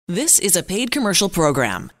This is a paid commercial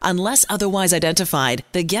program. Unless otherwise identified,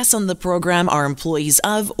 the guests on the program are employees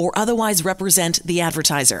of or otherwise represent the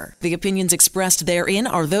advertiser. The opinions expressed therein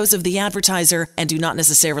are those of the advertiser and do not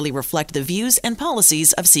necessarily reflect the views and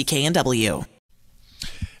policies of CKNW.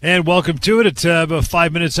 And welcome to it. At about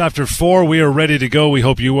 5 minutes after 4, we are ready to go. We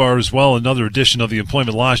hope you are as well. Another edition of the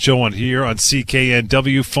Employment Law Show on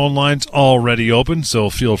CKNW. Phone lines already open, so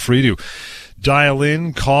feel free to dial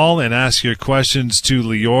in, call, and ask your questions to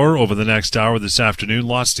Lior over the next hour this afternoon.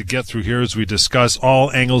 Lots to get through here as we discuss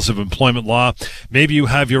all angles of employment law. Maybe you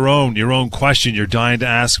have your own question you're dying to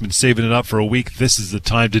ask, been saving it up for a week. This is the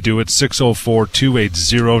time to do it.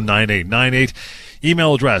 604-280-9898.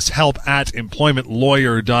 Email address,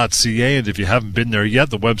 help@employmentlawyer.ca. And if you haven't been there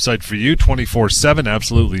yet, the website for you, 24/7,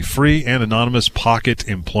 absolutely free and anonymous,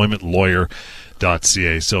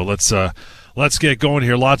 pocketemploymentlawyer.ca. So let's get going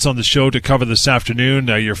here. Lots on the show to cover this afternoon.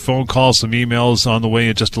 Your phone calls, some emails on the way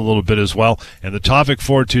in just a little bit as well. And the topic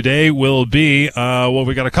for today will be,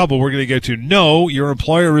 we got a couple. We're going to get to no, your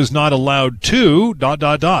employer is not allowed to, ...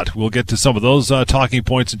 We'll get to some of those talking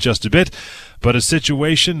points in just a bit. But a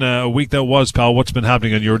situation, a week that was, pal, what's been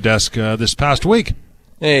happening on your desk this past week?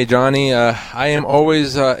 Hey, Johnny. I am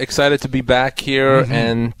always excited to be back here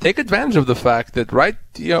and take advantage of the fact that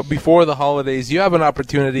before the holidays, you have an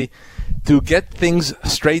opportunity to get things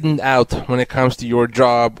straightened out when it comes to your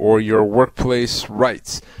job or your workplace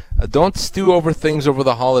rights. Don't stew over things over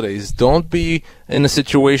the holidays. Don't be in a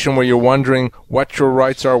situation where you're wondering what your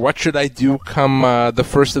rights are. What should I do come the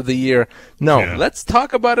first of the year? No, Let's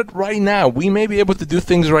talk about it right now. We may be able to do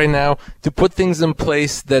things right now to put things in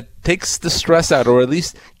place that takes the stress out, or at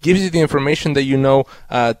least gives you the information that you know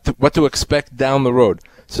what to expect down the road.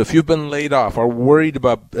 So if you've been laid off or worried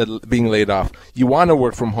about being laid off, you want to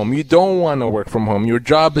work from home, you don't want to work from home, your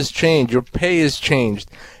job has changed, your pay has changed,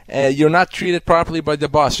 you're not treated properly by the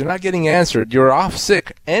boss, you're not getting answered, you're off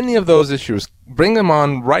sick, any of those issues, bring them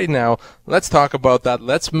on right now. Let's talk about that.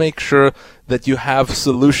 Let's make sure that you have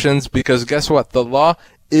solutions, because guess what? The law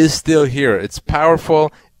is still here. It's powerful.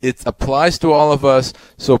 It applies to all of us,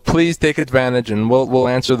 so please take advantage, and we'll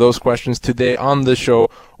answer those questions today on the show.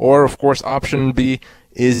 Or, of course, option B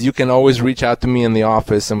is you can always reach out to me in the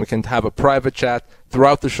office, and we can have a private chat.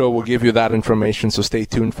 Throughout the show, we'll give you that information, so stay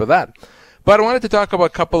tuned for that. But I wanted to talk about a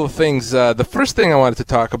couple of things. The first thing I wanted to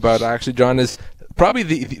talk about, actually, John, is probably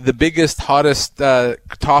the biggest, hottest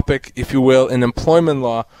topic, if you will, in employment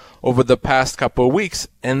law over the past couple of weeks,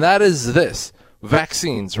 and that is this: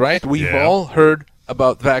 vaccines, right? We've all heard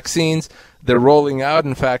about vaccines. They're rolling out.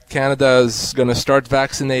 In fact, Canada is going to start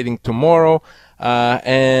vaccinating tomorrow.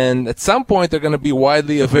 And at some point, they're going to be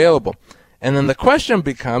widely available. And then the question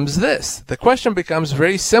becomes this. The question becomes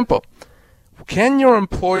very simple. Can your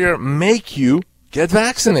employer make you get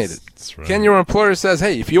vaccinated? That's right. Can your employer says,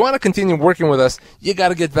 hey, if you want to continue working with us, you got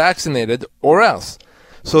to get vaccinated or else?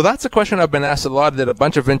 So that's a question I've been asked a lot, did a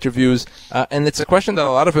bunch of interviews, and it's a question that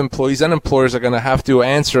a lot of employees and employers are going to have to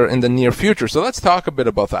answer in the near future. So let's talk a bit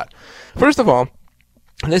about that. First of all,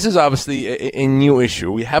 this is obviously a new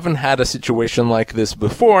issue. We haven't had a situation like this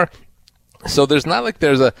before, so there's not like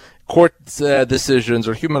there's a court decisions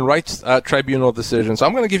or human rights tribunal decisions. So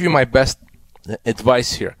I'm going to give you my best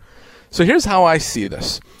advice here. So here's how I see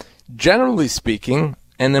this. Generally speaking,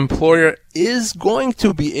 an employer is going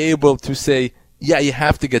to be able to say, yeah, you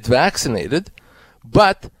have to get vaccinated,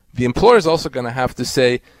 but the employer is also going to have to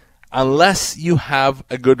say, unless you have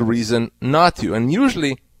a good reason not to. And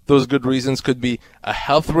usually those good reasons could be a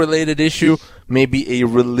health-related issue, maybe a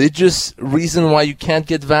religious reason why you can't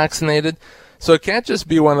get vaccinated. So it can't just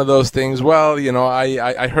be one of those things, well,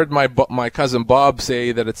 I heard my cousin Bob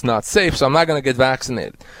say that it's not safe, so I'm not going to get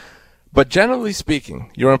vaccinated. But generally speaking,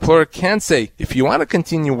 your employer can say, if you want to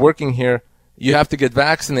continue working here, you have to get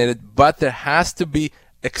vaccinated, but there has to be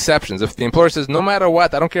exceptions. If the employer says, no matter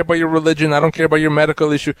what, I don't care about your religion, I don't care about your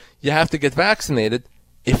medical issue, you have to get vaccinated,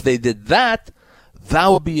 if they did that, that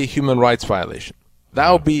would be a human rights violation.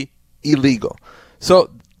 That would be illegal.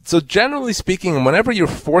 So generally speaking, whenever you're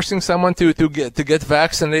forcing someone to get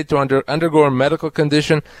vaccinated, to undergo a medical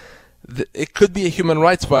condition, it could be a human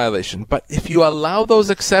rights violation. But if you allow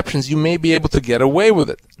those exceptions, you may be able to get away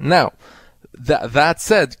with it. Now, that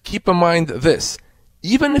said, keep in mind this.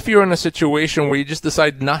 Even if you're in a situation where you just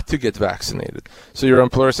decide not to get vaccinated, so your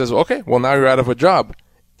employer says, okay, well, now you're out of a job.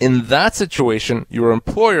 In that situation, your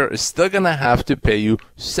employer is still going to have to pay you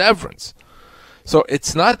severance. So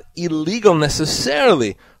it's not illegal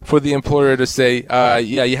necessarily for the employer to say,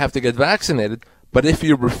 you have to get vaccinated. But if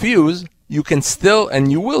you refuse, you can still,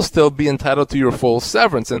 and you will still be entitled to your full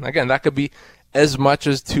severance. And again, that could be as much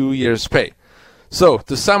as 2 years' pay. So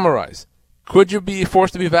to summarize, Could you be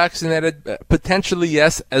forced to be vaccinated? Potentially,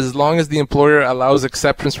 yes, as long as the employer allows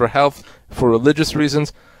exceptions for health, for religious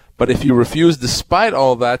reasons. But if you refuse despite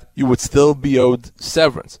all that, you would still be owed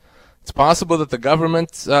severance. It's possible that the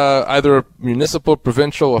government, either municipal,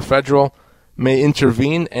 provincial, or federal, may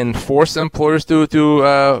intervene and force employers to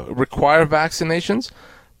require vaccinations.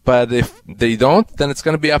 But if they don't, then it's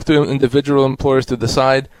going to be up to individual employers to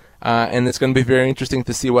decide. And it's going to be very interesting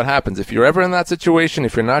to see what happens. If you're ever in that situation,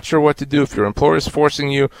 if you're not sure what to do, if your employer is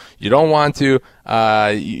forcing you, you don't want to,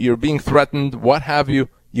 you're being threatened, what have you,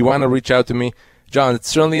 you want to reach out to me. John, it's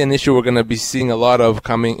certainly an issue we're going to be seeing a lot of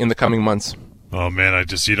in the coming months. Oh, man, I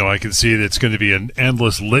just, I can see that it's going to be an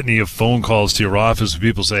endless litany of phone calls to your office when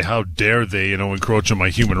people say, how dare they, encroach on my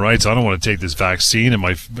human rights. I don't want to take this vaccine, and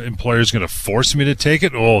my employer's going to force me to take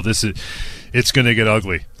it. Oh, it's going to get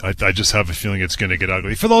ugly. I just have a feeling it's going to get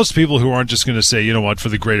ugly. For those people who aren't just going to say, for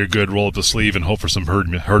the greater good, roll up the sleeve and hope for some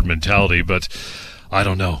herd mentality, but I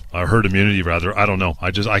don't know. Herd immunity, rather. I don't know.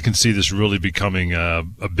 I can see this really becoming a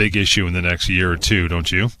big issue in the next year or two, don't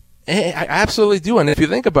you? I absolutely do. And if you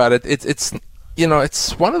think about it, it's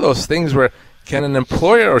one of those things where can an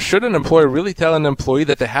employer or should an employer really tell an employee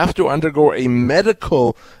that they have to undergo a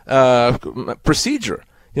medical procedure?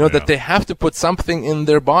 That they have to put something in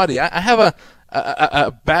their body. I have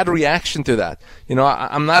a bad reaction to that.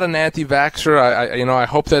 I'm not an anti-vaxxer. I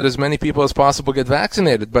hope that as many people as possible get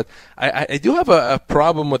vaccinated. But I do have a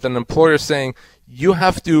problem with an employer saying, you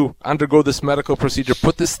have to undergo this medical procedure,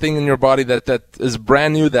 put this thing in your body that is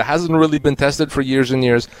brand new, that hasn't really been tested for years and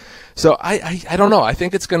years. So I don't know. I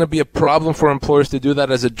think it's going to be a problem for employers to do that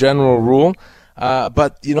as a general rule.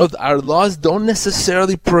 But, our laws don't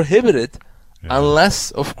necessarily prohibit it. Yeah.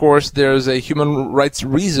 Unless, of course, there's a human rights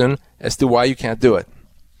reason as to why you can't do it.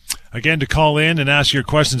 Again, to call in and ask your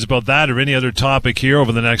questions about that or any other topic here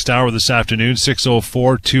over the next hour this afternoon,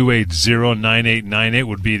 604-280-9898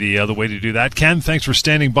 would be the other way to do that. Ken, thanks for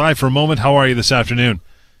standing by for a moment. How are you this afternoon?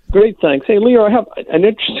 Great, thanks. Hey, Leo, I have an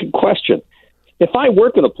interesting question. If I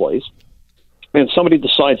work in a place and somebody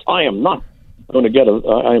decides I am not going to get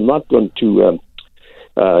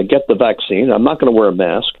the vaccine, I'm not going to wear a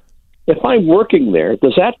mask, if I'm working there,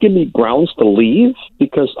 does that give me grounds to leave?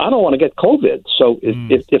 Because I don't want to get COVID. So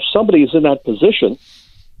if somebody is in that position,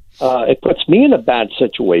 it puts me in a bad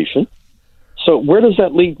situation. So where does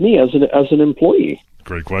that leave me as an employee?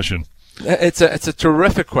 Great question. It's a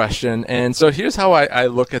terrific question. And so here's how I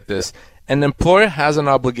look at this. An employer has an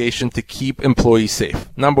obligation to keep employees safe.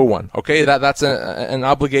 Number one, okay? That's an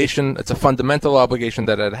obligation. It's a fundamental obligation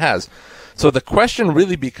that it has. So the question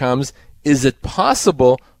really becomes, is it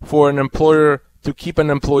possible for an employer to keep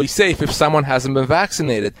an employee safe if someone hasn't been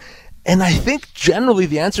vaccinated? And I think generally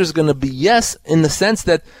the answer is going to be yes, in the sense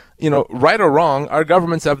that, right or wrong, our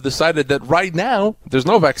governments have decided that right now, there's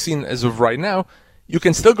no vaccine as of right now, you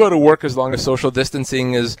can still go to work as long as social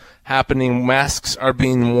distancing is happening, masks are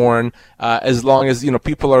being worn, as long as,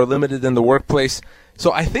 people are limited in the workplace.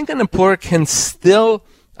 So I think an employer can still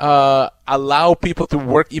allow people to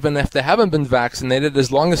work even if they haven't been vaccinated,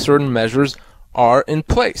 as long as certain measures are in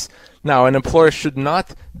place. Now, an employer should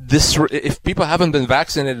not if people haven't been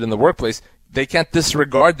vaccinated in the workplace, they can't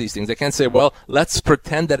disregard these things. They can't say, well, let's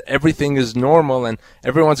pretend that everything is normal and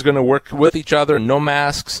everyone's going to work with each other, no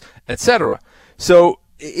masks, etc. So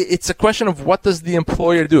it's a question of what does the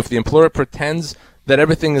employer do? If the employer pretends that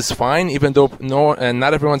everything is fine, even though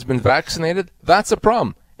not everyone's been vaccinated, that's a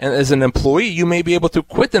problem. And as an employee, you may be able to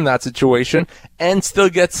quit in that situation and still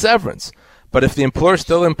get severance. But if the employer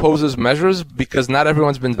still imposes measures because not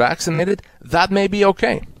everyone's been vaccinated, that may be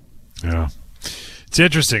okay. Yeah. It's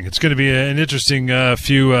interesting. It's going to be an interesting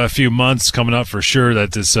few months coming up for sure,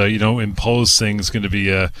 that this imposed thing is going to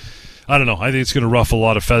be I don't know. I think it's going to ruffle a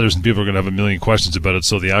lot of feathers and people are going to have a million questions about it.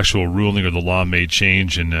 So the actual ruling or the law may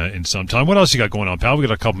change in some time. What else you got going on, pal? We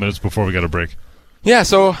got a couple minutes before we got a break. Yeah,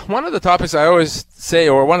 so one of the topics I always say,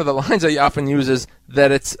 or one of the lines I often use, is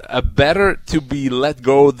that it's better to be let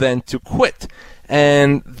go than to quit.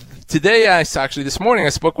 And today, this morning, I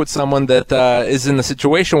spoke with someone that is in a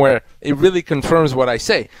situation where it really confirms what I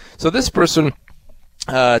say. So this person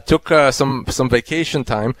took some vacation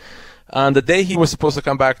time. On the day he was supposed to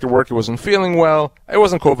come back to work, he wasn't feeling well. It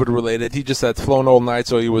wasn't COVID-related. He just had flown all night,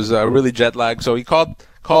 so he was really jet-lagged. So he called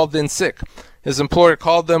in sick. His employer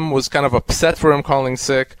called him, was kind of upset for him calling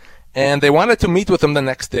sick, and they wanted to meet with him the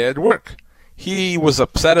next day at work. He was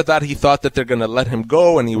upset at that. He thought that they're going to let him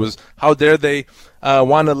go, and how dare they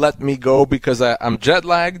want to let me go because I'm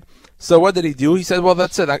jet-lagged. So what did he do? He said, well,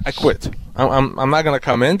 that's it. I quit. I'm not going to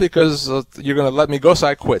come in because you're going to let me go, so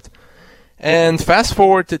I quit. And fast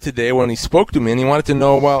forward to today when he spoke to me and he wanted to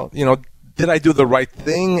know, well, did I do the right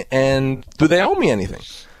thing, and do they owe me anything?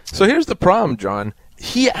 So here's the problem, John.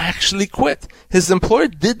 He actually quit. His employer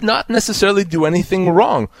did not necessarily do anything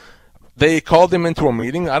wrong. They called him into a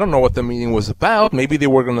meeting. I don't know what the meeting was about. Maybe they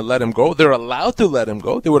were going to let him go. They're allowed to let him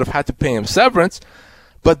go. They would have had to pay him severance.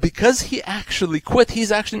 But because he actually quit,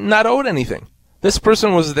 he's actually not owed anything. This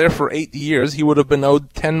person was there for 8 years. He would have been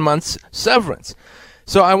owed 10 months severance.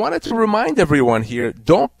 So I wanted to remind everyone here,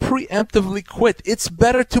 don't preemptively quit. It's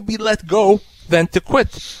better to be let go than to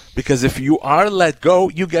quit. Because if you are let go,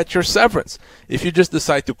 you get your severance. If you just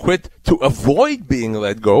decide to quit to avoid being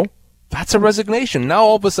let go, that's a resignation. Now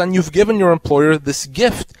all of a sudden you've given your employer this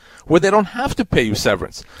gift where they don't have to pay you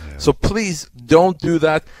severance. Yeah. So please don't do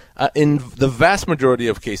that. In the vast majority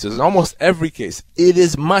of cases, in almost every case, it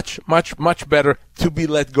is much, much, much better to be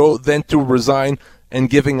let go than to resign and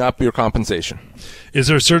giving up your compensation. Is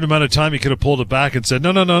there a certain amount of time you could have pulled it back and said,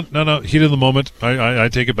 no, heat of the moment, I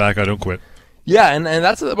take it back, I don't quit? Yeah, and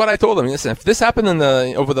that's what I told him. Listen, if this happened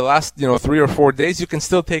over the last 3 or 4 days, you can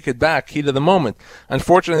still take it back, heat of the moment.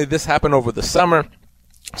 Unfortunately, this happened over the summer,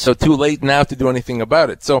 so too late now to do anything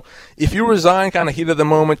about it. So if you resign kind of heat of the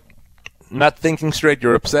moment, not thinking straight,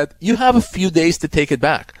 you're upset, you have a few days to take it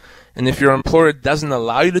back. And if your employer doesn't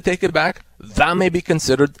allow you to take it back, that may be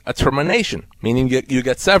considered a termination, meaning you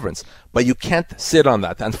get severance. But you can't sit on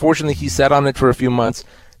that. Unfortunately, he sat on it for a few months.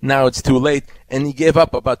 Now it's too late, and he gave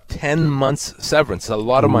up about 10 months severance, a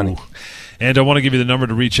lot of money. And I want to give you the number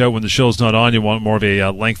to reach out when the show's not on. You want more of a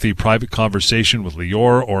lengthy private conversation with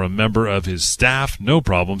Lior or a member of his staff, no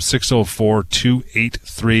problem,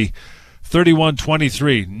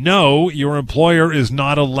 604-283-3123. No, your employer is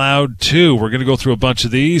not allowed to. We're going to go through a bunch of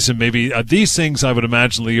these, and maybe these things, I would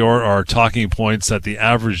imagine, Lior, are talking points that the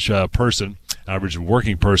average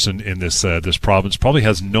working person in this province probably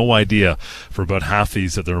has no idea for about half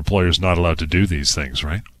these that their employer is not allowed to do these things,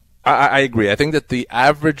 right? I agree. I think that the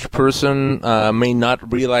average person may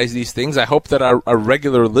not realize these things. I hope that our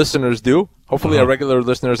regular listeners do. Hopefully our regular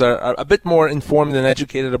listeners are a bit more informed and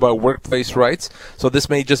educated about workplace rights. So this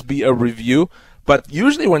may just be a review. But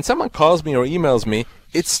usually when someone calls me or emails me,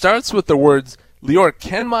 it starts with the words, Lior,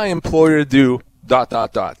 can my employer do ...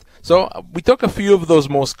 So we took a few of those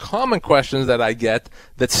most common questions that I get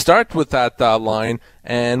that start with that line,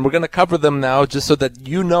 and we're going to cover them now just so that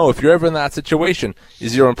you know if you're ever in that situation,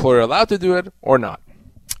 is your employer allowed to do it or not?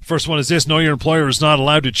 First one is this: no, your employer is not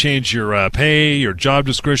allowed to change your pay, your job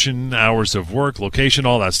description, hours of work, location,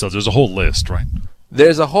 all that stuff. There's a whole list, right?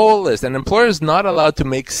 There's a whole list. An employer is not allowed to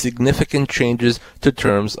make significant changes to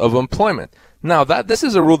terms of employment. Now, this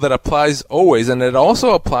is a rule that applies always, and it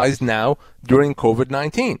also applies now during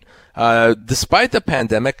COVID-19. Despite the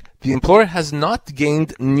pandemic, the employer has not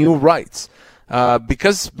gained new rights.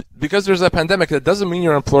 Because there's a pandemic, that doesn't mean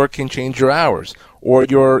your employer can change your hours or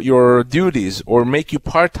your duties or make you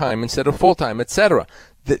part-time instead of full-time, etc.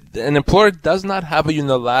 An employer does not have a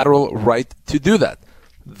unilateral right to do that.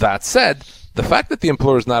 That said, the fact that the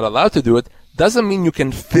employer is not allowed to do it doesn't mean you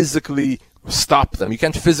can physically stop them. You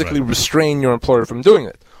can't physically restrain your employer from doing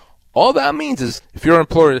it. All that means is if your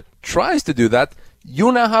employer tries to do that,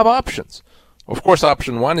 you now have options. Of course,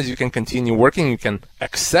 option one is you can continue working. You can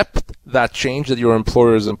accept that change that your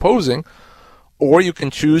employer is imposing, or you can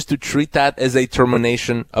choose to treat that as a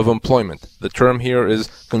termination of employment. The term here is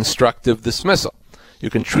constructive dismissal. You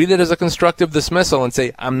can treat it as a constructive dismissal and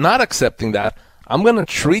say, I'm not accepting that. I'm going to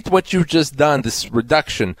treat what you've just done, this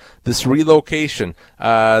reduction, this relocation,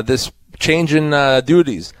 this change in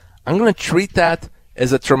duties. I'm going to treat that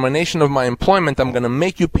as a termination of my employment. I'm going to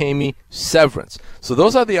make you pay me severance. So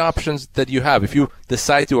those are the options that you have. If you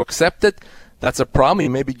decide to accept it, that's a problem. You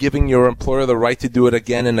may be giving your employer the right to do it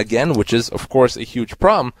again and again, which is, of course, a huge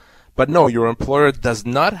problem. But no, your employer does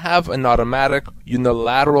not have an automatic,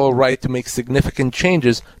 unilateral right to make significant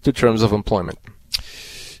changes to terms of employment.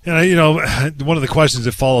 And, one of the questions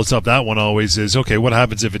that follows up that one always is, okay, what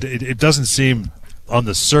happens if it doesn't seem on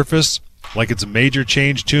the surface like it's a major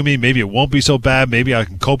change to me? Maybe it won't be so bad. Maybe I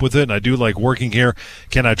can cope with it, and I do like working here.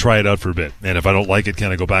 Can I try it out for a bit? And if I don't like it,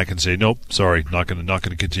 can I go back and say, nope, sorry, not going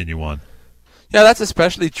to continue on? Yeah, that's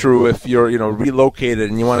especially true if you're, relocated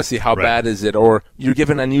and you want to see how bad is it, or you're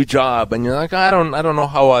given a new job and you're like, I don't know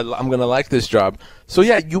how I'm going to like this job. So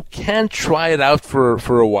yeah, you can try it out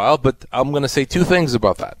for a while, but I'm going to say two things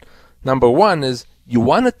about that. Number one is you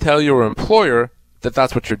want to tell your employer that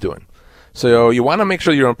that's what you're doing. So you want to make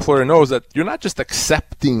sure your employer knows that you're not just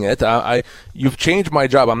accepting it. You've changed my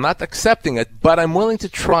job. I'm not accepting it, but I'm willing to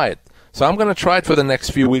try it. So I'm going to try it for the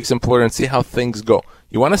next few weeks, employer, and see how things go.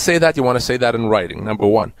 You want to say that. You want to say that in writing, number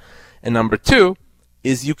one. And number two,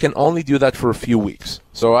 is you can only do that for a few weeks.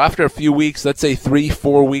 So after a few weeks, let's say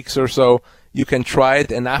 3-4 weeks or so, you can try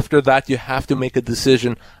it, and after that you have to make a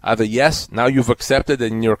decision. Either yes, now you've accepted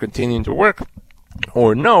and you're continuing to work,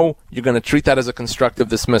 or no, you're going to treat that as a constructive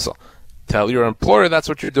dismissal. Tell your employer that's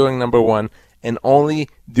what you're doing, number one, and only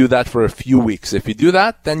do that for a few weeks. If you do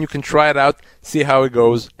that, then you can try it out, see how it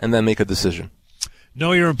goes, and then make a decision.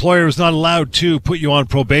 No, your employer is not allowed to put you on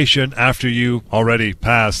probation after you already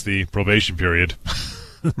passed the probation period.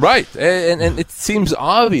 Right, and it seems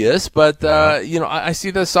obvious, but I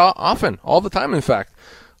see this often, all the time, in fact.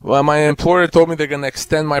 Well, my employer told me they're going to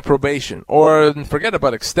extend my probation, or forget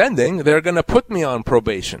about extending, they're going to put me on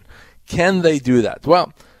probation. Can they do that?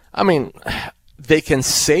 Well, I mean, they can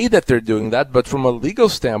say that they're doing that, but from a legal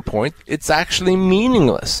standpoint, it's actually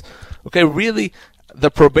meaningless. Okay, really,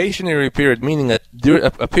 the probationary period, meaning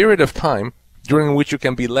a period of time during which you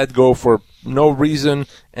can be let go for no reason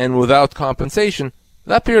and without compensation,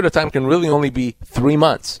 that period of time can really only be 3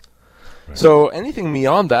 months. Right. So anything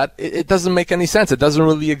beyond that, it doesn't make any sense. It doesn't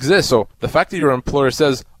really exist. So the fact that your employer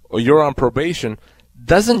says, oh, you're on probation,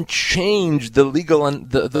 doesn't change the legal and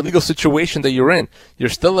the legal situation that you're in. You're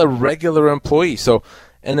still a regular employee. So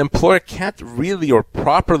an employer can't really or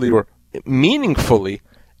properly or meaningfully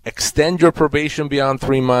extend your probation beyond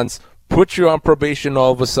 3 months, put you on probation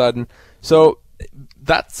all of a sudden. So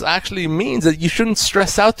that actually means that you shouldn't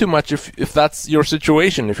stress out too much if that's your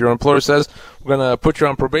situation. If your employer says, we're going to put you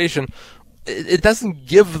on probation, it doesn't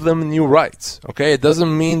give them new rights, okay? It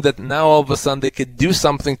doesn't mean that now all of a sudden they could do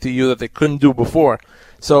something to you that they couldn't do before.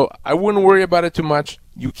 So I wouldn't worry about it too much.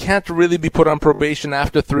 You can't really be put on probation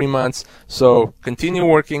after 3 months, so continue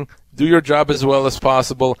working, do your job as well as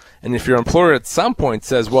possible, and if your employer at some point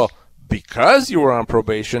says, well, because you were on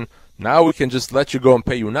probation, now we can just let you go and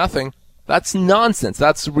pay you nothing, that's nonsense.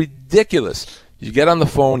 That's ridiculous. You get on the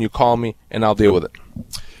phone, you call me, and I'll deal with it.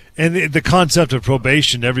 And the concept of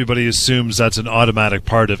probation, everybody assumes that's an automatic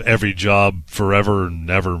part of every job forever and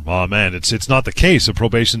ever. Oh, man, it's not the case. A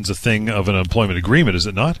probation's a thing of an employment agreement, is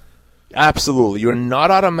it not? Absolutely. You're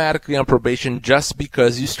not automatically on probation just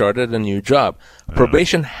because you started a new job.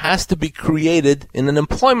 Probation has to be created in an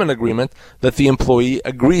employment agreement that the employee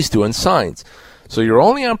agrees to and signs. So you're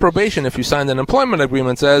only on probation if you signed an employment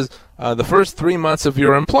agreement that says the first 3 months of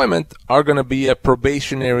your employment are going to be a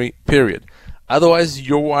probationary period. Otherwise,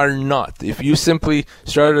 you are not. If you simply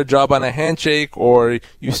started a job on a handshake or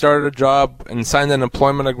you started a job and signed an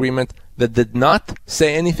employment agreement that did not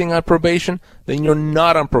say anything on probation, then you're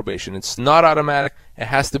not on probation. It's not automatic. It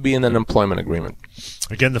has to be in an employment agreement.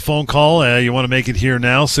 Again, the phone call, you want to make it here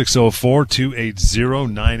now,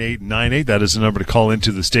 604-280-9898. That is the number to call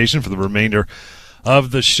into the station for the remainder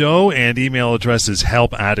of the show, and email address is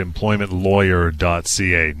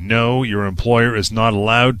help@employmentlawyer.ca. No, your employer is not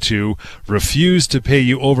allowed to refuse to pay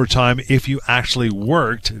you overtime if you actually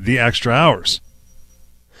worked the extra hours.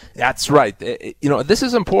 That's right. This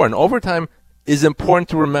is important. Overtime is important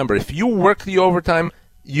to remember. If you work the overtime,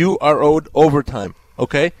 you are owed overtime,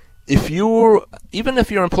 okay? Even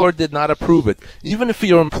if your employer did not approve it, even if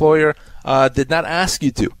your employer did not ask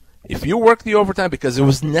you to, if you work the overtime because it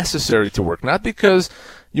was necessary to work, not because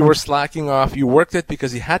you were slacking off, you worked it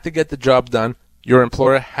because you had to get the job done, your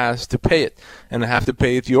employer has to pay it, and have to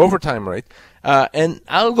pay it the overtime rate. And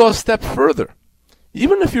I'll go a step further.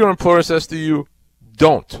 Even if your employer says to you,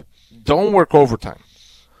 don't work overtime,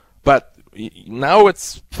 but now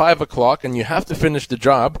it's 5 o'clock and you have to finish the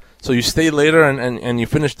job, so you stay later and you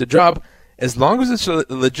finish the job, as long as it's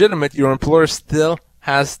legitimate, your employer still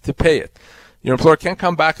has to pay it. Your employer can't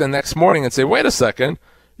come back the next morning and say, wait a second,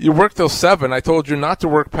 you worked till 7. I told you not to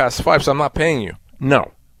work past 5, so I'm not paying you.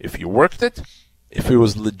 No. If you worked it, if it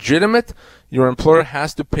was legitimate, your employer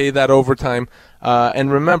has to pay that overtime.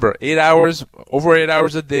 And remember, 8 hours, over 8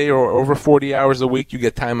 hours a day or over 40 hours a week, you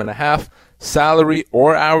get time and a half. Salary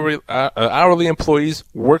or hourly employees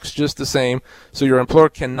works just the same. So your employer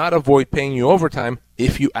cannot avoid paying you overtime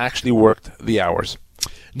if you actually worked the hours.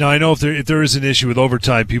 Now, I know if there is an issue with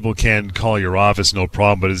overtime, people can call your office, no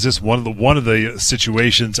problem. But is this one of the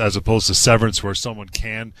situations, as opposed to severance, where someone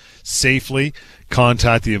can safely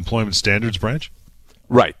contact the Employment Standards Branch?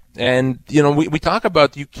 Right. And, we talk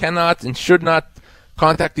about you cannot and should not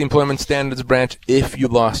contact the Employment Standards Branch if you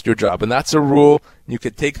lost your job. And that's a rule. You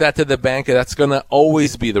could take that to the bank, and that's going to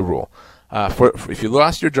always be the rule. If you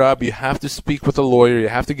lost your job, you have to speak with a lawyer. You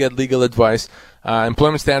have to get legal advice.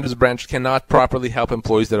 Employment Standards Branch cannot properly help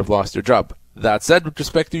employees that have lost their job. That said, with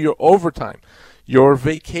respect to your overtime, your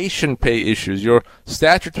vacation pay issues, your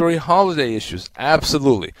statutory holiday issues,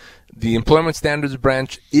 absolutely. the Employment Standards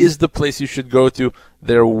Branch is the place you should go to.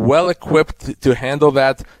 They're well equipped to handle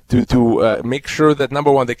that, to make sure that,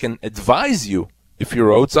 number one, they can advise you if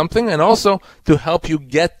you're owed something, and also to help you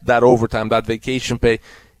get that overtime, that vacation pay,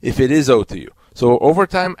 if it is owed to you. So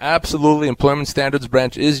overtime, absolutely, Employment Standards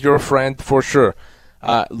Branch is your friend for sure.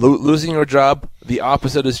 Losing your job, the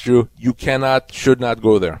opposite is true. You should not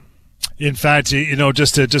go there. In fact,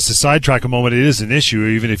 just to sidetrack a moment, it is an issue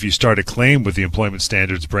even if you start a claim with the Employment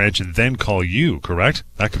Standards Branch and then call you, correct?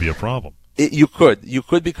 That could be a problem. You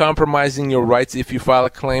could be compromising your rights if you file a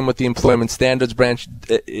claim with the Employment Standards Branch.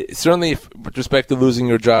 Certainly, with respect to losing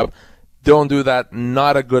your job, don't do that.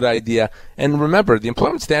 Not a good idea. And remember, the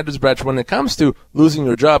Employment Standards Branch, when it comes to losing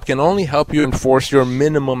your job, can only help you enforce your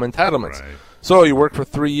minimum entitlements. Right. So you work for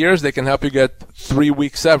 3 years, they can help you get 3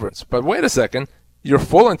 weeks severance. But wait a second. Your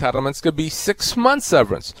full entitlements could be 6 months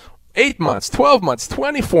severance, 8 months, 12 months,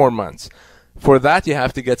 24 months. For that, you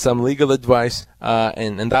have to get some legal advice,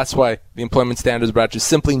 and that's why the Employment Standards Branch is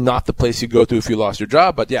simply not the place you go to if you lost your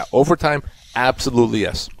job. But yeah, overtime, absolutely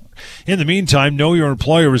yes. In the meantime, know your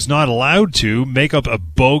employer is not allowed to make up a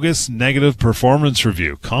bogus negative performance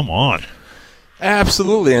review. Come on.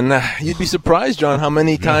 Absolutely, and you'd be surprised, John, how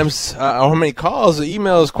many times, or how many calls,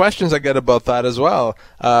 emails, questions I get about that as well.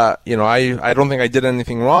 I don't think I did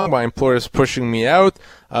anything wrong. My employer is pushing me out.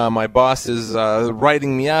 My boss is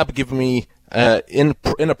writing me up, giving me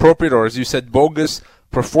inappropriate, or as you said, bogus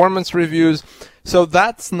performance reviews. So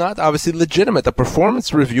that's not obviously legitimate. A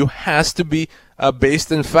performance review has to be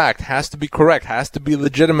based in fact, has to be correct, has to be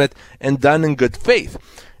legitimate, and done in good faith.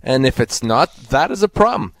 And if it's not, that is a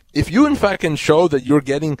problem. If you, in fact, can show that you're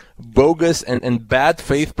getting bogus and bad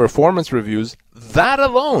faith performance reviews, that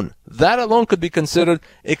alone could be considered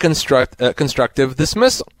a constructive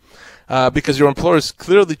dismissal, because your employer is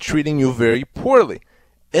clearly treating you very poorly.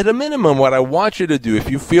 At a minimum, what I want you to do, if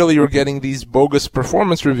you feel you're getting these bogus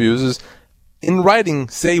performance reviews, is in writing,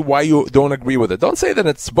 say why you don't agree with it. Don't say that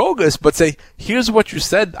it's bogus, but say, here's what you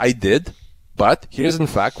said I did, but here's, in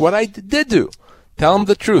fact, what I did do. Tell them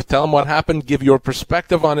the truth. Tell them what happened. Give your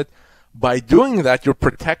perspective on it. By doing that, you're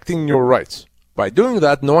protecting your rights. By doing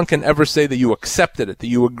that, no one can ever say that you accepted it, that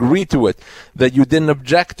you agreed to it, that you didn't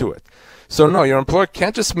object to it. So no, your employer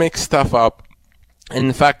can't just make stuff up. And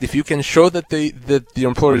in fact, if you can show that the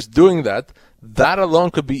employer is doing that, that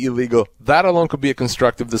alone could be illegal. That alone could be a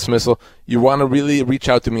constructive dismissal. You want to really reach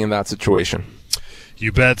out to me in that situation. You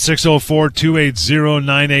bet.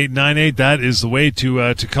 604-280-9898. That is the way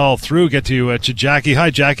to call through. Get to Jackie. Hi,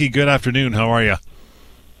 Jackie. Good afternoon. How are you?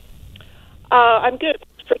 I'm good.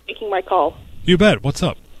 Thanks for taking my call. You bet. What's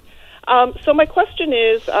up? So my question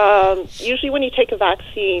is, usually when you take a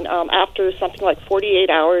vaccine, after something like 48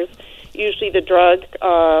 hours, usually the drug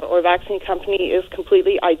or vaccine company is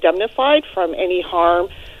completely indemnified from any harm,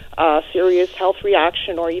 serious health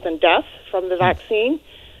reaction, or even death from the vaccine.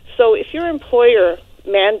 So if your employer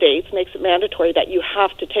makes it mandatory that you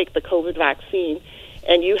have to take the COVID vaccine,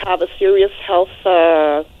 and you have a serious health,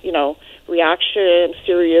 reaction,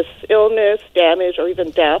 serious illness, damage, or even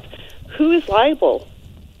death, who is liable?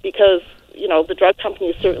 Because, the drug company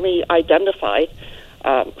is certainly indemnified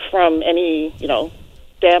from any,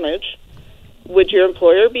 damage. Would your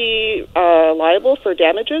employer be liable for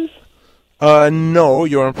damages? No,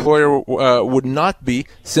 your employer would not be,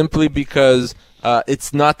 simply because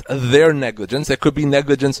it's not their negligence. There could be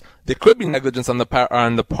negligence. There could be negligence on the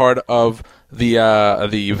part of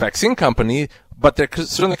the vaccine company, but there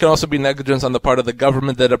certainly can also be negligence on the part of the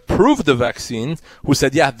government that approved the vaccines, who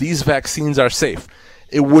said, "Yeah, these vaccines are safe."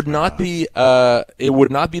 It would not be. It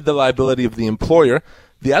would not be the liability of the employer.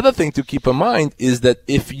 The other thing to keep in mind is that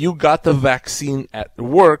if you got the vaccine at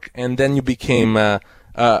work and then you became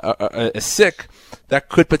sick, that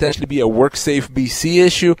could potentially be a WorkSafe BC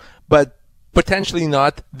issue, but potentially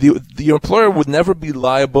not. The employer would never be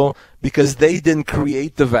liable because they didn't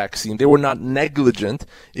create the vaccine. They were not negligent.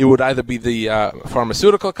 It would either be the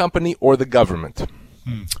pharmaceutical company or the government.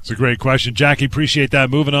 It's a great question. Jackie, appreciate that.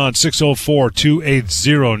 Moving on,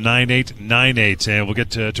 604-280-9898. And we'll get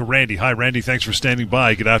to Randy. Hi, Randy. Thanks for standing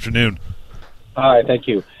by. Good afternoon. Hi, thank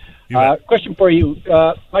you. Question for you.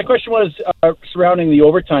 My question was surrounding the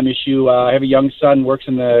overtime issue. I have a young son, works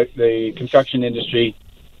in the construction industry,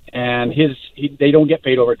 and they don't get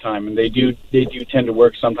paid overtime, and they do tend to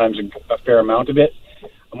work sometimes a fair amount of it.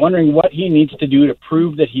 I'm wondering what he needs to do to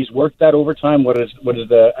prove that he's worked that overtime. What is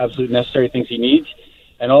the absolute necessary things he needs?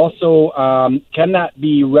 And also, can that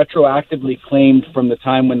be retroactively claimed from the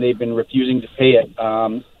time when they've been refusing to pay it?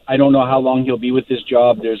 I don't know how long he'll be with this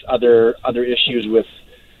job. There's other issues with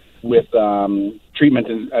treatment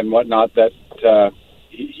and whatnot that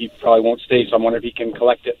he probably won't stay. So I'm wondering if he can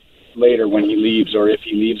collect it later when he leaves, or if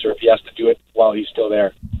he leaves, or if he has to do it while he's still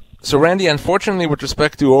there? So, Randy, unfortunately, with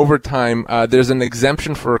respect to overtime, there's an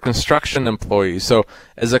exemption for construction employees. So,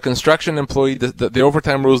 as a construction employee, the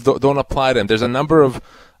overtime rules don't apply to them. There's a number of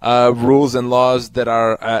rules and laws that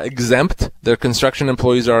are exempt, that construction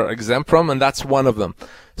employees are exempt from, and that's one of them.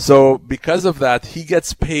 So, because of that, he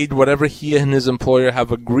gets paid whatever he and his employer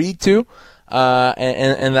have agreed to,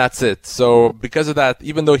 and that's it. So, because of that,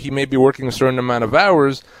 even though he may be working a certain amount of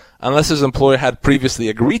hours, unless his employer had previously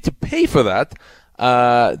agreed to pay for that,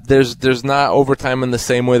 there's not overtime in the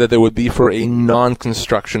same way that there would be for a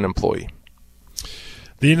non-construction employee.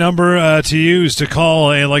 The number to use to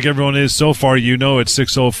call, and like everyone is so far, it's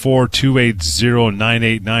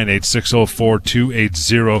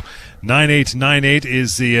 604-280-9898. 604-280-9898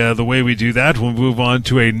 is the way we do that. We'll move on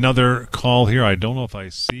to another call here. I don't know if I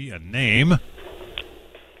see a name.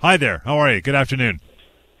 Hi there. How are you? Good afternoon.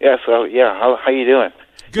 Yeah. So how you doing?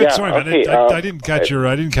 Good. Yeah, sorry, man. okay, I didn't catch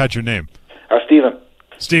your name. Steven.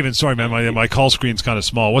 Steven, sorry, man. My call screen's kind of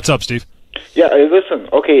small. What's up, Steve? Yeah, listen.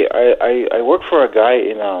 Okay, I work for a guy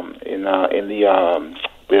in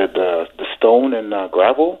the stone and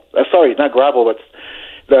gravel. Sorry, not gravel, but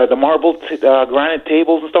the marble granite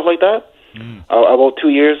tables and stuff like that. About 2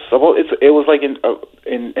 years. It was like in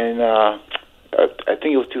I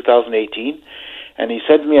think it was 2018, and he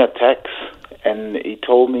sent me a text and he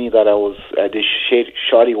told me that I did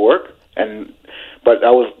shoddy work but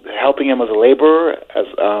I was helping him as a laborer, as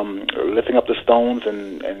lifting up the stones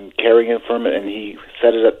and carrying it from it, and he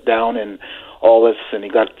set it down and all this, and he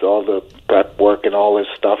got all the prep work and all this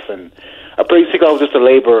stuff, and basically I was just a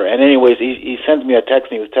laborer. And anyways, he sent me a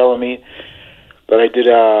text and he was telling me that I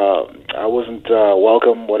wasn't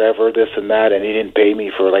welcome, whatever, this and that, and he didn't pay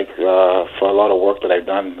me for for a lot of work that I've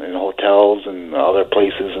done in hotels and other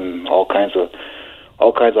places and all kinds of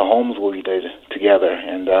homes we did together,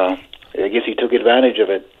 and I guess he took advantage of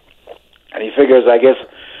it, and he figures, I guess,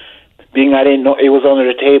 being I didn't know it was under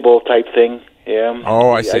the table type thing. Yeah.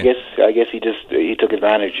 Oh, I see. I guess he took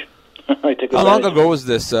advantage. How long ago was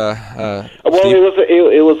this? Well,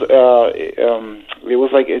 it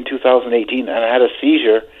was like in 2018, and I had a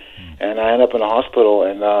seizure, and I ended up in a hospital.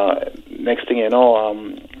 And next thing you know,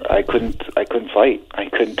 I couldn't fight. I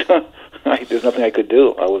couldn't. There's nothing I could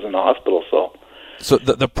do. I was in the hospital, so. So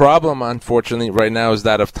the problem, unfortunately, right now is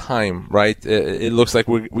that of time, right? It looks like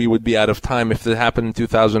we would be out of time if it happened in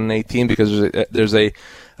 2018 because there's a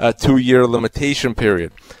 2-year limitation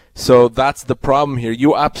period. So that's the problem here.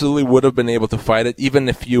 You absolutely would have been able to fight it even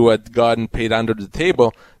if you had gotten paid under the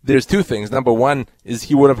table. There's two things. Number one is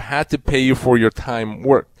he would have had to pay you for your time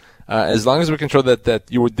worked. As long as we can show that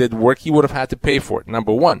you did work, he would have had to pay for it,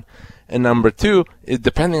 number one. And number two,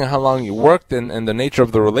 depending on how long you worked and the nature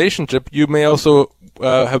of the relationship, you may also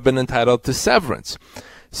have been entitled to severance.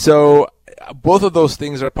 So both of those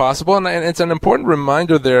things are possible, and it's an important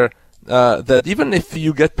reminder there that even if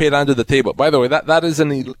you get paid under the table, by the way, that is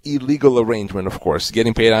an illegal arrangement, of course,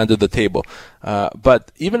 getting paid under the table.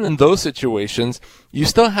 But even in those situations, you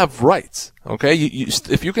still have rights, okay?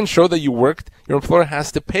 If you can show that you worked, your employer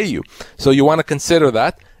has to pay you. So you want to consider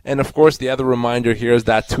that. And, of course, the other reminder here is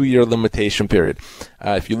that 2-year limitation period.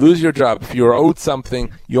 If you lose your job, if you're owed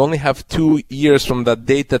something, you only have 2 years from the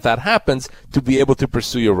date that happens to be able to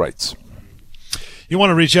pursue your rights. You want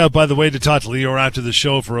to reach out, by the way, to talk to Lior after the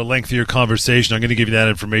show for a lengthier conversation. I'm going to give you that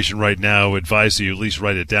information right now. Advise you at least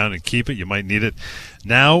write it down and keep it. You might need it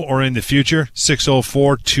now or in the future.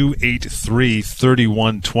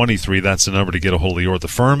 604-283-3123. That's the number to get a hold of Lior, the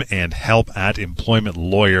firm, and help at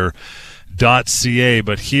employmentlawyer.ca.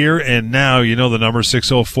 But here and now, you know the number,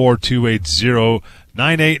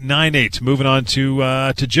 604-280-9898. Moving on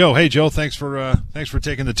to Joe. Hey, Joe, thanks for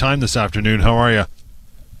taking the time this afternoon. How are you?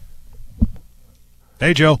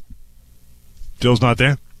 Hey, Joe. Joe's not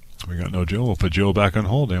there. We got no Joe. We'll put Joe back on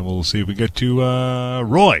hold, and we'll see if we get to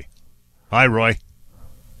Roy. Hi, Roy.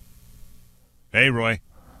 Hey, Roy.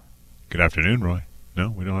 Good afternoon, Roy. No,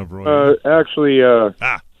 we don't have Roy.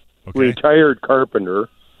 Okay. Retired carpenter.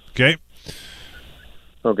 Okay.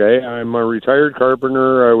 Okay, I'm a retired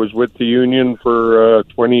carpenter. I was with the union for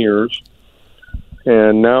 20 years,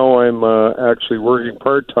 and now I'm actually working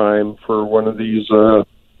part-time for one of these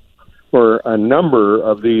or a number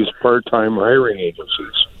of these part-time hiring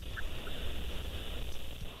agencies.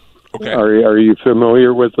 Okay. Are you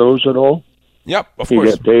familiar with those at all? Yep, of you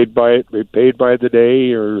course. You get paid by the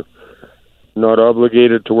day, or not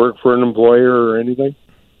obligated to work for an employer or anything?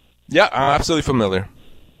 Yeah, I'm absolutely familiar.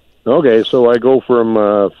 Okay, so I go from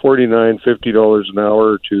 $49, $50 an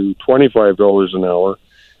hour to $25 an hour,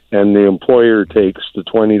 and the employer takes the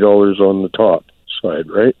 $20 on the top side,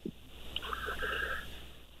 right?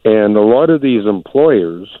 And a lot of these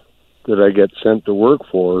employers that I get sent to work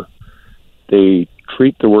for, they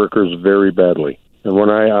treat the workers very badly. And when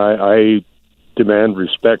I demand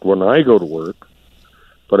respect when I go to work,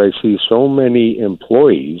 but I see so many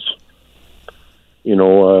employees,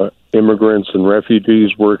 immigrants and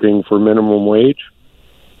refugees working for minimum wage,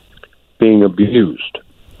 being abused.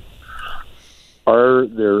 Are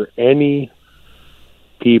there any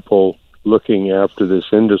people looking after this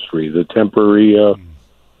industry, the temporary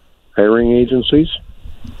hiring agencies?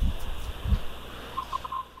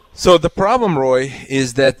 So the problem, Roy,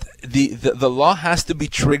 is that the law has to be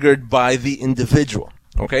triggered by the individual.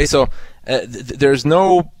 Okay, so there's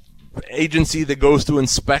no agency that goes to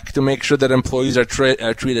inspect to make sure that employees are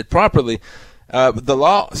treated properly. The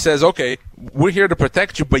law says, okay, we're here to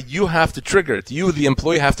protect you, but you have to trigger it. You, the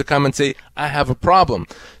employee, have to come and say, I have a problem.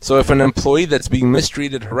 So if an employee that's being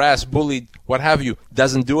mistreated, harassed, bullied, what have you,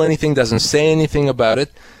 doesn't do anything, doesn't say anything about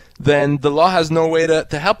it, then the law has no way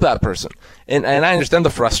to help that person. And I understand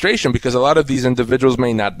the frustration, because a lot of these individuals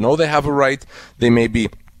may not know they have a right. They may be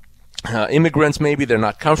immigrants, maybe they're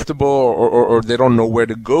not comfortable, or they don't know where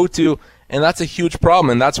to go to. And that's a huge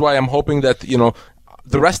problem. And that's why I'm hoping that,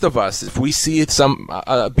 the rest of us, if we see some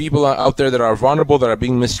people out there that are vulnerable, that are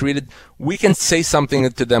being mistreated, we can say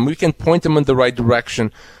something to them. We can point them in the right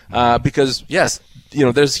direction, because, yes,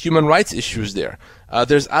 there's human rights issues there.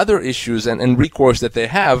 There's other issues and recourse that they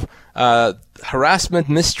have. Harassment,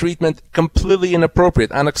 mistreatment, completely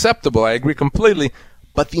inappropriate, unacceptable. I agree completely.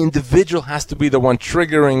 But the individual has to be the one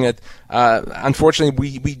triggering it.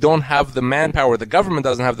 Unfortunately, we don't have the manpower. The government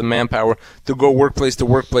doesn't have the manpower to go workplace to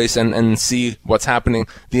workplace and see what's happening.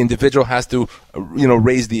 The individual has to,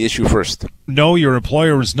 raise the issue first. No, your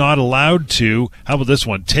employer is not allowed to. How about this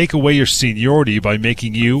one? Take away your seniority by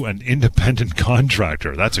making you an independent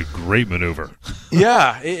contractor. That's a great maneuver.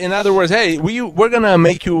 Yeah. In other words, hey, we're going to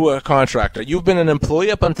make you a contractor. You've been an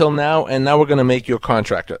employee up until now, and now we're going to make you a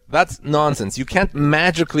contractor. That's nonsense. You can't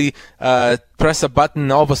magically press a button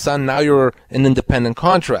and all of a sudden now you're an independent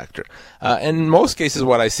contractor. In most cases,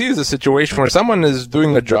 what I see is a situation where someone is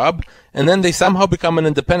doing a job and then they somehow become an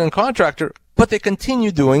independent contractor, but they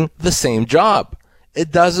continue doing the same job.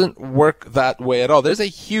 It doesn't work that way at all. There's a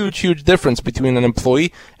huge, huge difference between an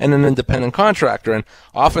employee and an independent contractor. And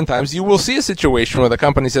oftentimes you will see a situation where the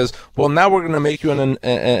company says, well, now we're going to make you an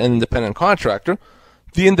independent contractor.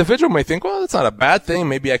 The individual may think, well, that's not a bad thing.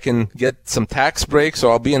 Maybe I can get some tax breaks,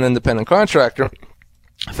 so I'll be an independent contractor.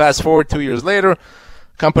 Fast forward 2 years later,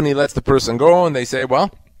 company lets the person go, and they say,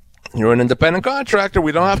 well, you're an independent contractor.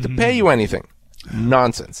 We don't have to pay you anything.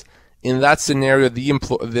 Nonsense. In that scenario, the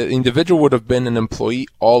individual would have been an employee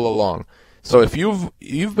all along. So if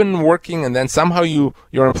you've been working and then somehow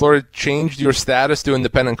your employer changed your status to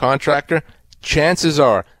independent contractor, chances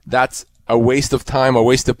are that's a waste of time, a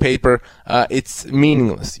waste of paper. It's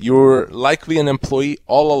meaningless. You're likely an employee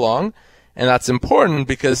all along, and that's important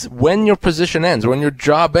because when your position ends, when your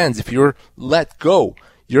job ends, if you're let go,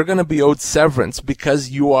 you're going to be owed severance because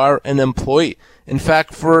you are an employee. In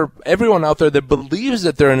fact, for everyone out there that believes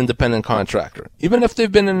that they're an independent contractor, even if they've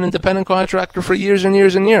been an independent contractor for years and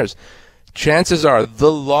years and years, chances are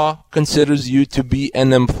the law considers you to be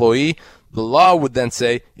an employee. The law would then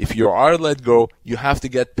say, if you are let go, you have to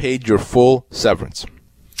get paid your full severance.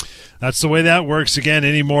 That's the way that works. Again,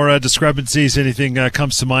 any more discrepancies, anything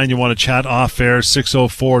comes to mind you want to chat off air,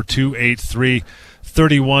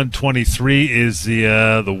 604-283-3123 is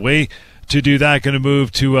the way to do that. Going to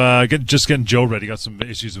move to getting Joe ready. Got some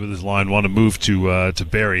issues with his line. Want to move to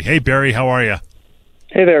Barry. Hey, Barry, how are you?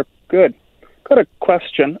 Hey there. Good. Got a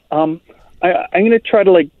question. I'm going to try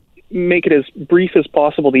to make it as brief as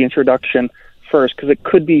possible, the introduction first, because it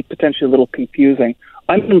could be potentially a little confusing.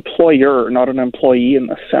 I'm an employer, not an employee in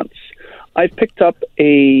this sense. I've picked up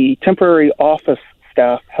a temporary office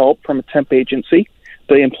staff help from a temp agency.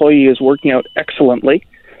 The employee is working out excellently.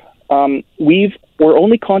 We're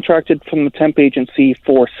only contracted from the temp agency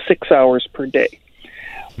for 6 hours per day.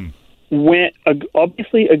 When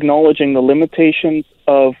obviously acknowledging the limitations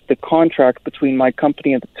of the contract between my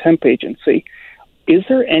company and the temp agency, is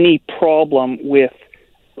there any problem with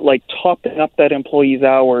topping up that employee's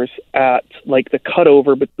hours at the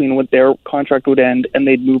cutover between when their contract would end and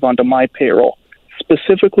they'd move on to my payroll,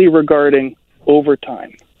 specifically regarding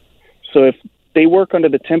overtime? So if they work under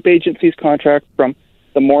the temp agency's contract from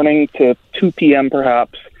the morning to 2 p.m.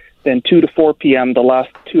 perhaps, then 2 to 4 p.m., the last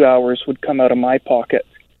 2 hours would come out of my pocket.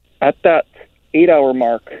 At that 8-hour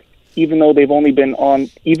mark, even though they've been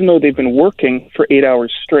working for 8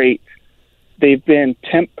 hours straight, they've been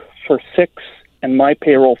temp for 6 and my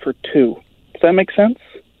payroll for 2. Does that make sense?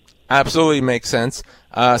 Absolutely makes sense.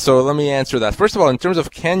 So let me answer that. First of all, in terms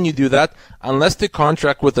of can you do that, unless the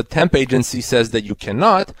contract with the temp agency says that you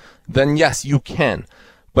cannot, then yes, you can.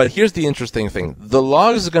 But here's the interesting thing. The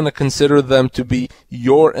law is going to consider them to be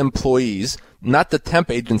your employees, not the temp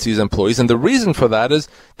agency's employees. And the reason for that is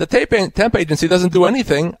the temp agency doesn't do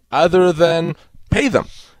anything other than pay them.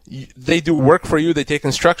 They do work for you. They take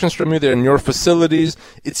instructions from you. They're in your facilities.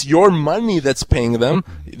 It's your money that's paying them.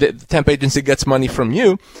 The temp agency gets money from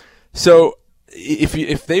you. So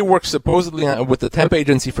if they work supposedly with the temp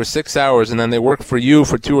agency for 6 hours and then they work for you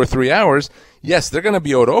for 2 or 3 hours, yes, they're going to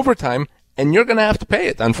be owed overtime. And you're going to have to pay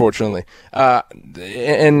it, unfortunately.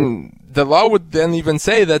 And the law would then even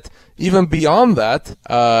say that even beyond that,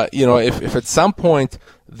 if at some point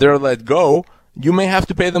they're let go, you may have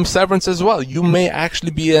to pay them severance as well. You may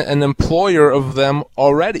actually be an employer of them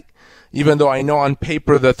already, even though I know on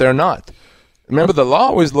paper that they're not. Remember, the law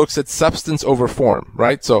always looks at substance over form,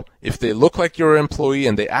 right? So if they look like your employee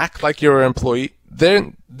and they act like your employee,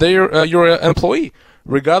 then they're your employee,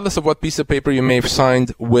 regardless of what piece of paper you may have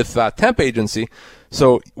signed with that temp agency.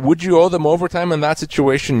 So would you owe them overtime in that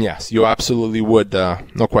situation? Yes, you absolutely would.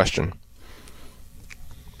 No question.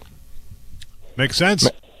 Makes sense.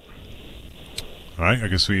 All right, I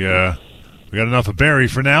guess we got enough of Barry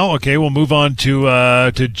for now. Okay, we'll move on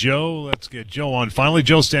to Joe. Let's get Joe on. Finally,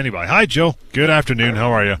 Joe standing by. Hi, Joe. Good afternoon.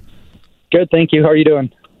 How are you? Good, thank you. How are you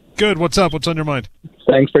doing? Good. What's up? What's on your mind?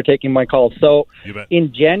 Thanks for taking my call. So You bet.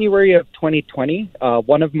 in January of 2020,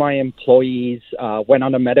 one of my employees went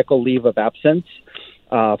on a medical leave of absence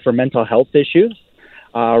for mental health issues.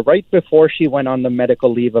 Right before she went on the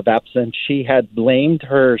medical leave of absence, she had blamed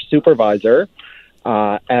her supervisor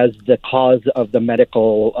as the cause of the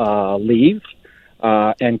medical leave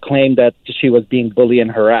and claimed that she was being bullied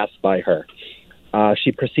and harassed by her.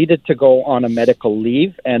 She proceeded to go on a medical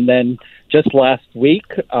leave, and then just last week,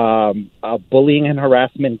 a bullying and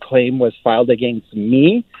harassment claim was filed against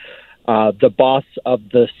me, the boss of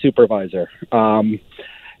the supervisor.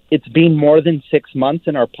 It's been more than 6 months,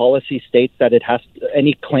 and our policy states that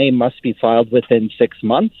any claim must be filed within 6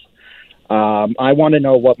 months. I want to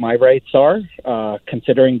know what my rights are,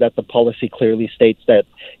 considering that the policy clearly states that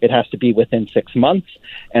it has to be within 6 months.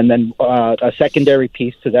 And then a secondary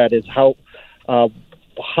piece to that is how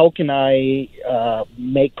can I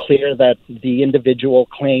make clear that the individual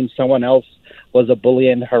claims someone else was a bully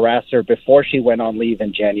and harasser before she went on leave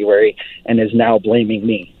in January and is now blaming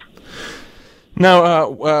me? Now,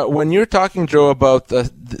 when you're talking, Joe, about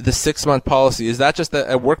the 6 month policy, is that just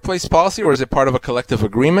a workplace policy, or is it part of a collective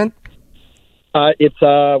agreement? It's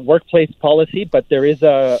a workplace policy, but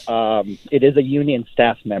it is a union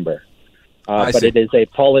staff member. But it is a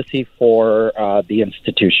policy for the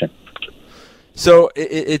institution. So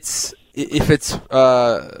if it's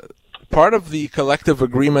part of the collective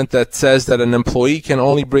agreement that says that an employee can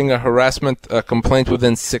only bring a harassment complaint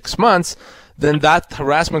within 6 months, then that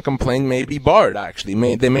harassment complaint may be barred.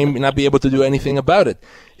 Actually, they may not be able to do anything about it.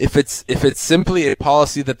 If it's simply a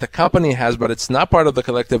policy that the company has, but it's not part of the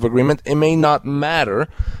collective agreement, it may not matter,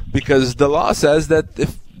 because the law says that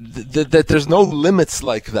that there's no limits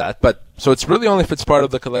like that. But so it's really only if it's part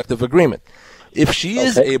of the collective agreement. If she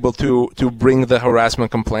is able to bring the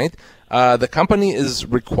harassment complaint, the company is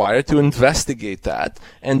required to investigate that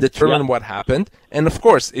and determine what happened. And of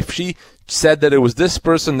course, if she said that it was this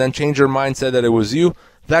person, then changed her mind, said that it was you,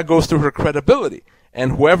 that goes to her credibility.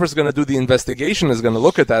 And whoever's going to do the investigation is going to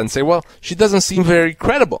look at that and say, well, she doesn't seem very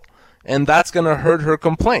credible. And that's going to hurt her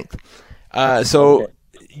complaint. So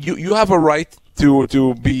you have a right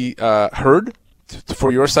to be heard,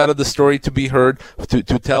 for your side of the story to be heard, to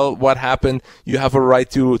tell what happened. You have a right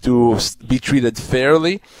to be treated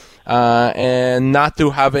fairly, and not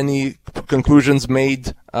to have any conclusions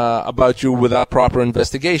made about you without proper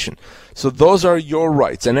investigation. So those are your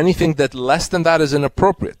rights, and anything that less than that is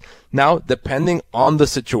inappropriate. Now, depending on the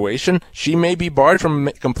situation, she may be barred from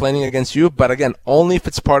complaining against you, but again, only if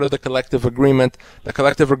it's part of the collective agreement. The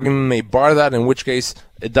collective agreement may bar that, in which case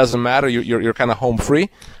it doesn't matter. You're kind of home free.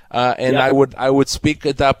 I would speak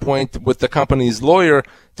at that point with the company's lawyer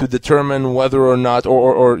to determine whether or not,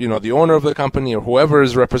 or the owner of the company or whoever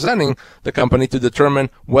is representing the company, to determine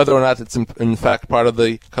whether or not it's in fact part of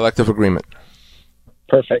the collective agreement.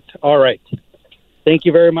 Perfect. All right. Thank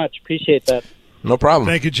you very much. Appreciate that. No problem.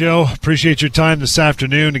 Thank you, Joe. Appreciate your time this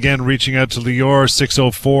afternoon. Again, reaching out to Lior,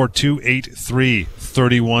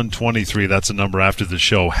 604-283-3123. That's the number after the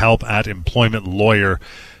show.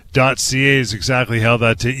 Help@employmentlawyer.ca is exactly how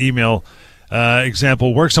that email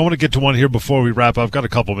example works. I want to get to one here before we wrap up. I've got a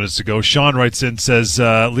couple minutes to go. Sean writes in, says,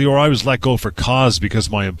 Lior, I was let go for cause because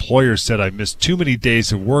my employer said I missed too many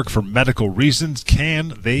days of work for medical reasons.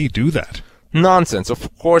 Can they do that? Nonsense.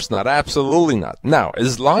 Of course not. Absolutely not. Now,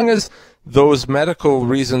 as long as those medical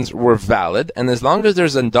reasons were valid, and as long as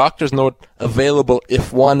there's a doctor's note available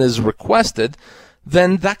if one is requested,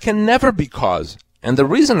 then that can never be cause. And the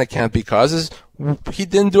reason it can't be cause is he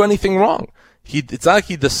didn't do anything wrong. It's not like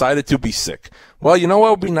he decided to be sick. Well, you know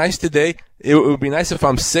what would be nice today? It would be nice if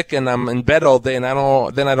I'm sick and I'm in bed all day and I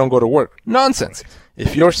don't go to work. Nonsense.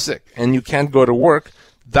 If you're sick and you can't go to work,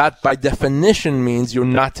 that by definition means you're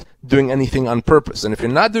not doing anything on purpose. And if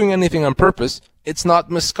you're not doing anything on purpose, it's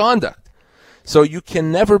not misconduct. So you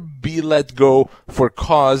can never be let go for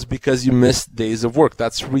cause because you missed days of work.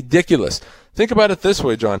 That's ridiculous. Think about it this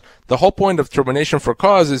way, John. The whole point of termination for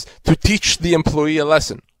cause is to teach the employee a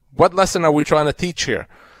lesson. What lesson are we trying to teach here?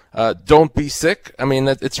 Don't be sick? I mean,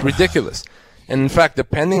 it's ridiculous. And in fact,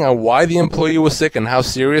 depending on why the employee was sick and how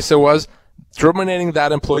serious it was, terminating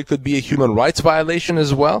that employee could be a human rights violation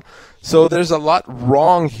as well. So there's a lot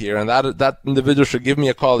wrong here, and that individual should give me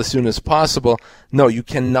a call as soon as possible. No, you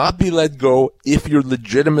cannot be let go if you're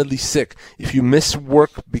legitimately sick. If you miss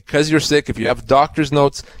work because you're sick, if you have doctor's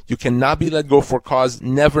notes, you cannot be let go for cause.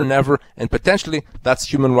 Never, never. And potentially,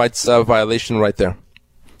 that's human rights violation right there.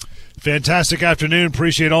 Fantastic afternoon.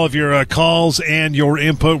 Appreciate all of your calls and your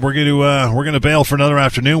input. We're going to bail for another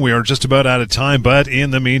afternoon. We are just about out of time, but in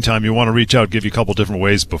the meantime, you want to reach out, give you a couple different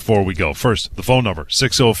ways before we go. First, the phone number,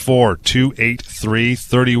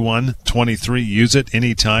 604-283-3123. Use it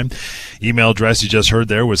anytime. Email address you just heard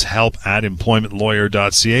there was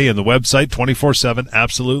help@employmentlawyer.ca, and the website 24/7,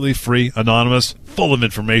 absolutely free, anonymous, full of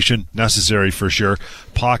information, necessary for sure,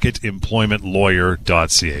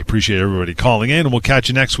 pocketemploymentlawyer.ca. Appreciate everybody calling in, and we'll catch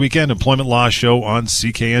you next weekend. Employment Law Show on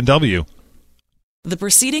CKNW. The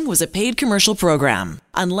proceeding was a paid commercial program.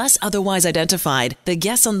 Unless otherwise identified, the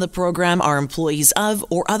guests on the program are employees of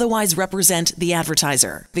or otherwise represent the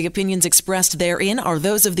advertiser. The opinions expressed therein are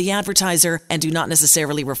those of the advertiser and do not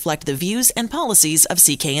necessarily reflect the views and policies of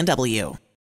CKNW.